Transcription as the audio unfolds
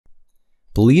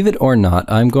Believe it or not,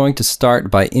 I'm going to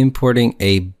start by importing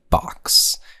a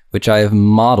box, which I have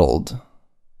modeled,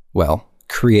 well,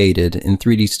 created in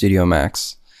 3D Studio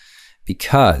Max,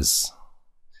 because,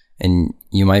 and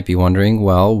you might be wondering,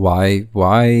 well, why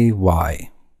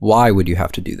would you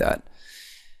have to do that?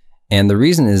 And the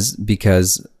reason is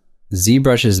because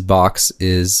ZBrush's box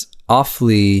is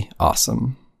awfully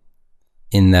awesome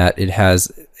in that it has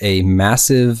a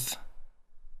massive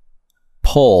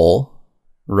pole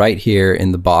right here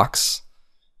in the box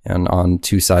and on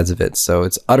two sides of it. So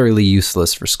it's utterly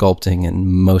useless for sculpting in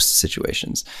most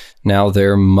situations. Now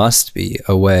there must be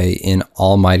a way in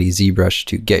almighty ZBrush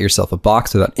to get yourself a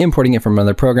box without importing it from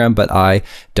another program, but I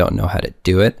don't know how to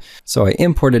do it. So I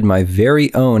imported my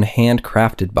very own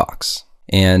handcrafted box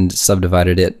and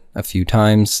subdivided it a few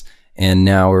times. And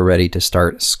now we're ready to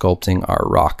start sculpting our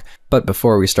rock. But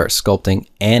before we start sculpting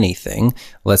anything,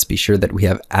 let's be sure that we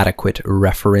have adequate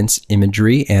reference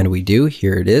imagery, and we do.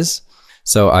 Here it is.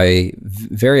 So I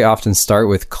very often start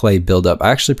with clay buildup.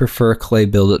 I actually prefer clay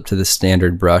buildup to the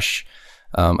standard brush.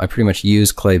 I pretty much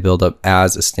use clay buildup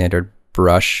as a standard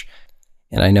brush,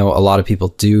 and I know a lot of people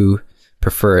do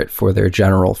prefer it for their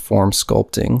general form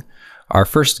sculpting. Our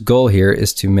first goal here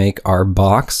is to make our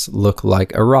box look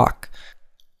like a rock.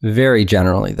 Very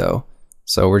generally though.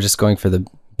 So we're just going for the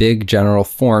big general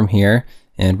form here,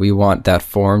 and we want that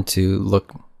form to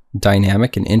look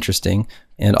dynamic and interesting.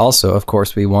 And also, of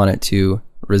course, we want it to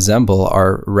resemble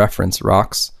our reference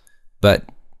rocks, but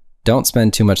don't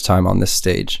spend too much time on this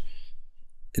stage.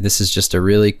 This is just a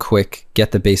really quick,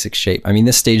 get the basic shape. I mean,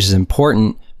 this stage is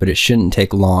important, but it shouldn't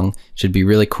take long. It should be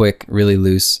really quick, really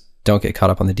loose. Don't get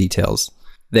caught up on the details.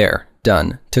 There,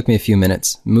 done. Took me a few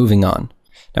minutes. Moving on.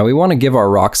 Now we want to give our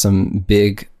rock some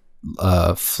big,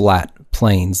 flat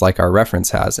planes like our reference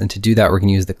has, and to do that we're going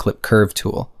to use the Clip Curve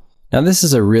tool. Now this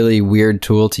is a really weird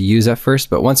tool to use at first,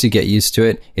 but once you get used to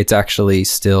it, it's actually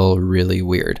still really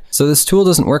weird. So this tool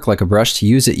doesn't work like a brush. To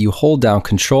use it, you hold down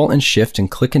Control and Shift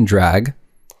and click and drag,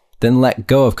 then let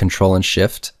go of Control and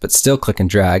Shift, but still click and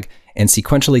drag, and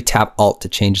sequentially tap Alt to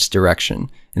change its direction.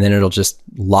 And then it'll just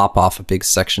lop off a big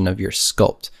section of your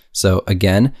sculpt. So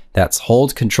again, that's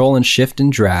hold Control and Shift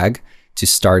and drag to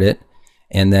start it,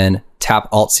 and then tap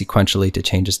Alt sequentially to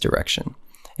change its direction.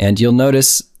 And you'll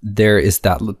notice there is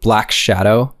that black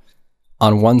shadow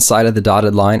on one side of the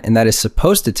dotted line, and that is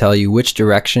supposed to tell you which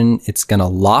direction it's gonna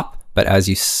lop. But as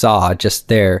you saw just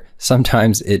there,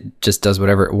 sometimes it just does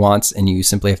whatever it wants and you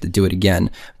simply have to do it again.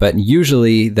 But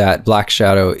usually that black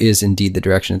shadow is indeed the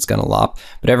direction it's gonna lop,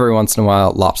 but every once in a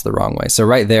while it lops the wrong way. So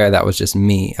right there, that was just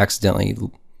me accidentally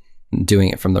doing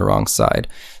it from the wrong side.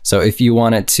 So if you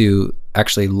want it to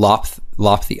actually lop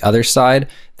the other side,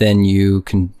 then you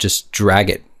can just drag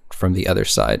it from the other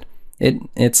side.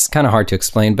 It's kind of hard to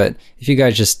explain, but if you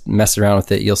guys just mess around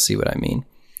with it, you'll see what I mean.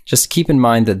 Just keep in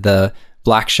mind that the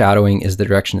black shadowing is the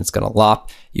direction it's going to lop.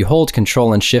 You hold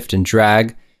Control and Shift and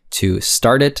drag to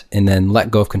start it, and then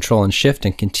let go of Control and Shift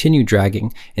and continue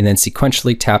dragging, and then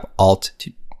sequentially tap Alt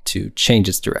to change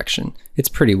its direction. It's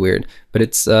pretty weird, but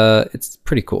it's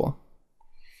pretty cool.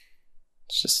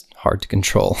 It's just hard to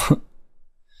control.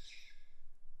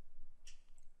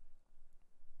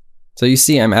 So you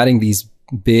see I'm adding these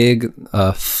big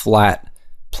flat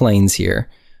planes here,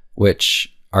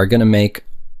 which are going to make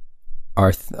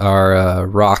our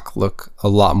rock look a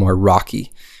lot more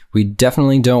rocky. We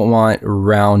definitely don't want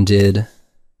rounded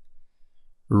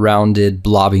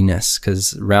blobbiness,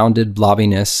 because rounded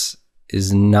blobbiness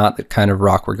is not the kind of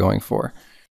rock we're going for.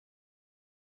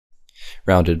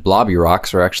 Rounded blobby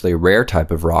rocks are actually a rare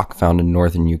type of rock found in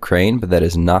northern Ukraine, but that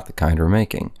is not the kind we're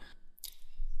making.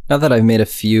 Now that I've made a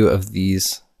few of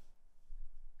these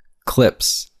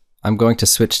clips, I'm going to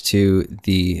switch to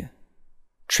the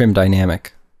Trim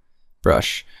Dynamic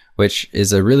brush, which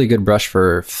is a really good brush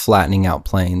for flattening out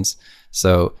planes.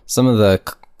 So some of the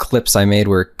clips I made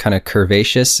were kind of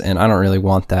curvaceous, and I don't really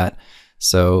want that.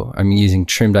 So I'm using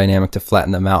Trim Dynamic to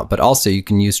flatten them out, but also you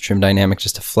can use Trim Dynamic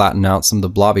just to flatten out some of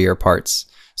the blobbier parts.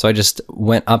 So I just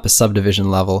went up a subdivision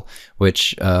level,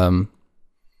 which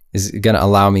is going to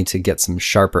allow me to get some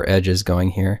sharper edges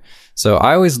going here. So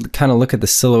I always kind of look at the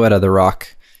silhouette of the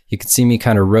rock. You can see me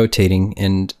kind of rotating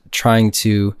and trying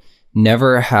to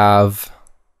never have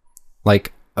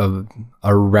like a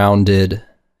rounded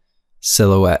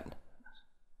silhouette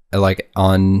like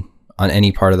on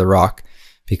any part of the rock,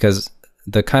 because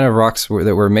the kind of rocks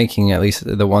that we're making, at least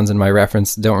the ones in my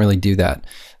reference, don't really do that.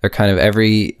 They're kind of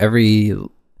every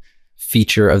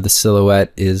feature of the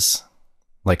silhouette is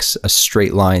like a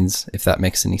straight lines, if that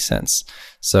makes any sense.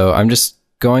 So I'm just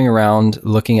going around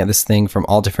looking at this thing from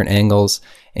all different angles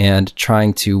and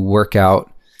trying to work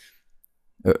out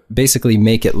Basically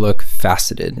make it look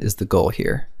faceted is the goal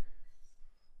here.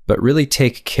 But really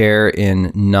take care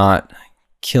in not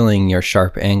killing your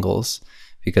sharp angles,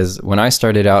 because when I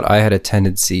started out, I had a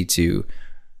tendency to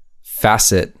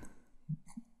facet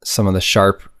some of the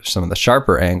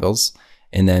sharper angles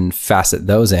and then facet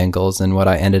those angles, and what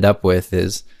I ended up with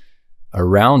is a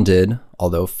rounded,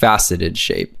 although faceted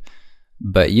shape.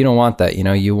 But you don't want that, you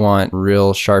know, you want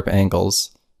real sharp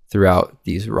angles throughout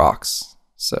these rocks.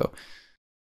 So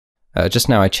just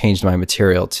now I changed my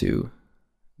material to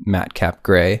matte cap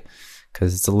gray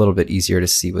because it's a little bit easier to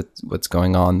see what's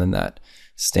going on than that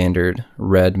standard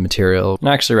red material. And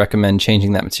I actually recommend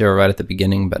changing that material right at the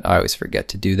beginning, but I always forget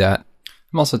to do that.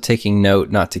 I'm also taking note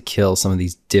not to kill some of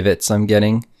these divots I'm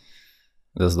getting,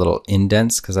 those little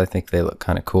indents, because I think they look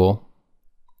kind of cool,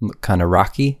 look kind of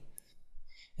rocky.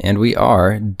 And we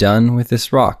are done with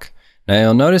this rock. Now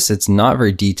you'll notice it's not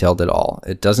very detailed at all.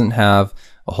 It doesn't have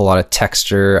a whole lot of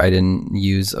texture. I didn't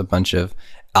use a bunch of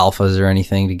alphas or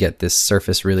anything to get this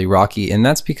surface really rocky, and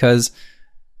that's because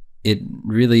it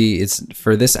really is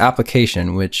for this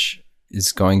application, which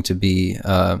is going to be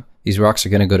these rocks are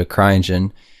going to go to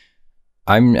CryEngine.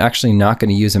 I'm actually not going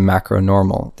to use a macro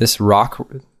normal. This rock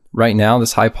right now,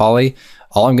 this high poly,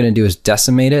 all I'm going to do is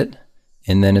decimate it,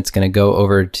 and then it's going to go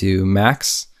over to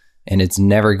max, and it's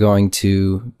never going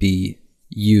to be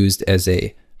used as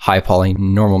a high poly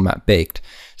normal map baked.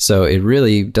 So it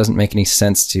really doesn't make any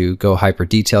sense to go hyper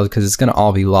detailed because it's going to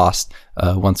all be lost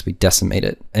once we decimate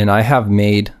it. And I have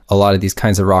made a lot of these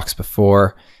kinds of rocks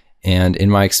before, and in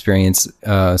my experience,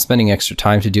 spending extra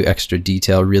time to do extra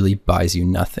detail really buys you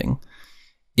nothing.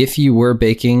 If you were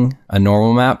baking a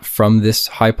normal map from this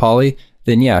high poly,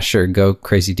 then yeah, sure, go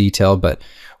crazy detail, but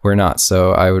we're not.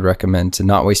 So I would recommend to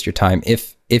not waste your time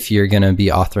if you're going to be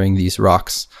authoring these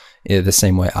rocks the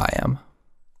same way I am.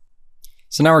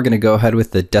 So now we're going to go ahead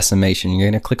with the decimation. You're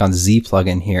going to click on Z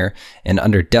plugin here, and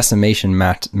under Decimation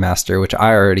Master, which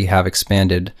I already have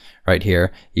expanded right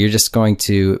here, you're just going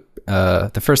to,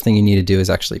 the first thing you need to do is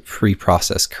actually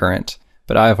pre-process current.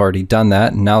 But I've already done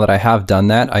that, and now that I have done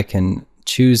that, I can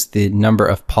choose the number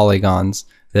of polygons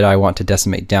that I want to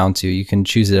decimate down to. You can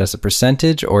choose it as a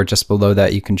percentage, or just below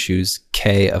that you can choose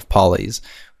K of polys,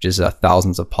 which is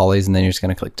thousands of polys, and then you're just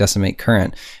going to click Decimate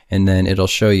Current, and then it'll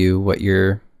show you what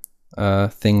your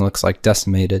thing looks like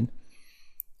decimated.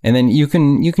 And then you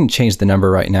can change the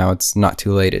number right now. It's not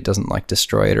too late. It doesn't like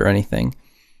destroy it or anything.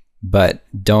 But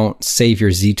don't save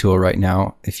your Z tool right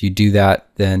now. If you do that,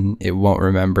 then it won't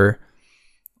remember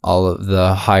all of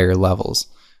the higher levels.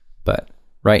 But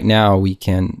right now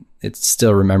it's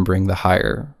still remembering the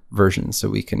higher version, so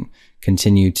we can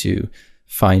continue to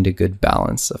find a good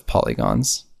balance of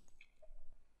polygons.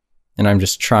 And I'm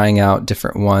just trying out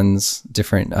different ones,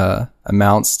 different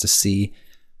amounts to see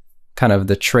kind of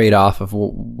the trade-off of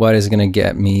what is going to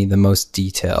get me the most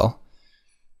detail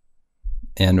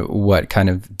and what kind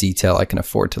of detail I can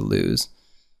afford to lose.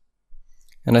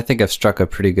 And I think I've struck a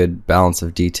pretty good balance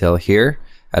of detail here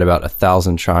at about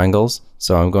 1,000 triangles.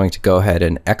 So I'm going to go ahead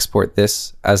and export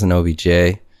this as an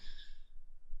OBJ.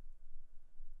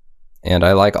 And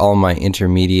I like all my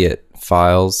intermediate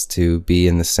files to be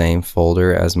in the same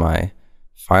folder as my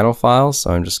final files.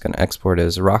 So I'm just going to export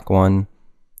as rock1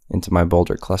 into my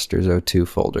boulder clusters 02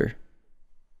 folder.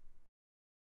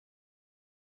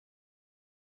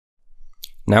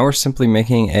 Now we're simply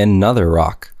making another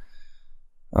rock.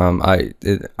 I'm going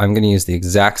to use the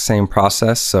exact same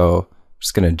process, so I'm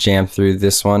just going to jam through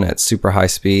this one at super high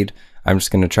speed. I'm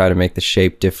just going to try to make the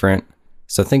shape different.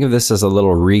 So think of this as a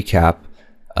little recap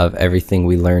of everything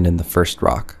we learned in the first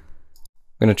rock.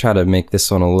 I'm going to try to make this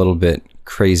one a little bit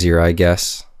crazier, I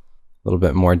guess, a little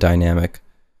bit more dynamic.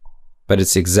 But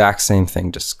it's the exact same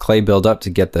thing, just clay buildup to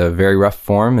get the very rough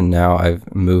form, and now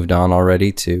I've moved on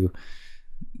already to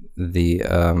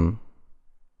the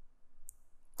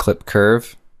clip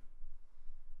curve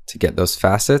to get those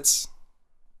facets.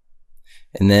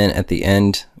 And then at the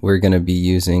end, we're going to be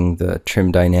using the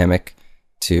trim dynamic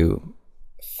to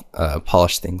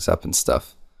polish things up and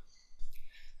stuff.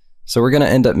 So we're going to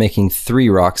end up making 3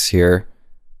 rocks here,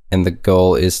 and the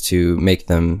goal is to make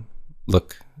them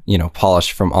look,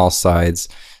 polished from all sides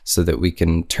so that we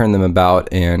can turn them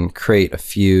about and create a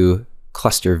few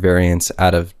cluster variants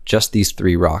out of just these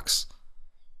 3 rocks.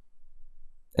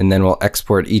 And then we'll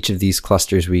export each of these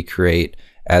clusters we create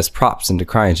as props into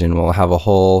CryEngine. We'll have a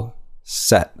whole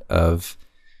set of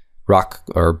rock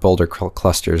or boulder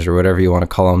clusters, or whatever you want to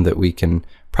call them, that we can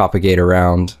propagate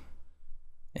around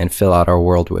and fill out our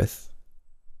world with.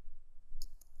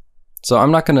 So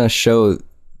I'm not going to show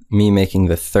me making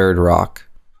the 3rd rock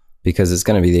because it's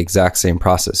going to be the exact same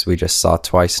process we just saw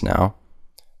twice now.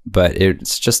 but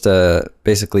it's just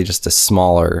basically just a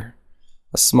smaller,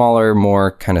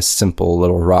 more kind of simple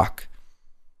little rock,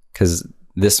 because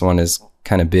this one is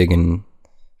kind of big and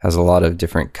has a lot of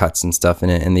different cuts and stuff in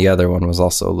it, and the other one was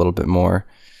also a little bit more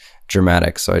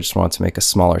dramatic, so I just wanted to make a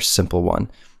smaller, simple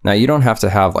one. Now you don't have to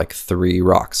have like 3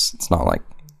 rocks. It's not like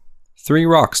 3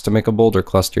 rocks to make a boulder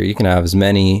cluster. You can have as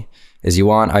many as you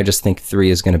want. I just think 3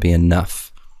 is going to be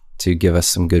enough to give us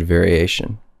some good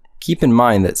variation. Keep in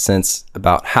mind that since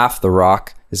about half the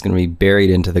rock is going to be buried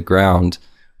into the ground,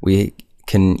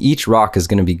 each rock is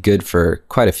going to be good for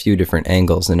quite a few different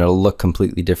angles, and it'll look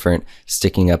completely different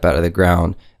sticking up out of the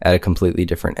ground at a completely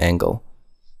different angle.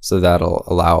 So that'll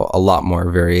allow a lot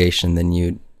more variation than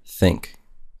you'd think.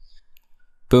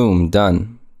 Boom,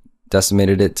 done.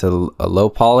 Decimated it to a low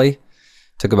poly.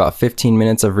 Took about 15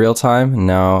 minutes of real time, and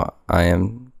now I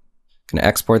am going to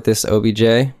export this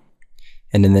OBJ.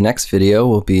 And in the next video,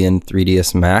 we'll be in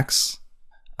 3ds Max,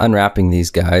 unwrapping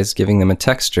these guys, giving them a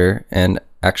texture, and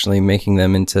actually making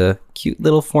them into cute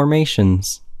little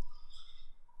formations.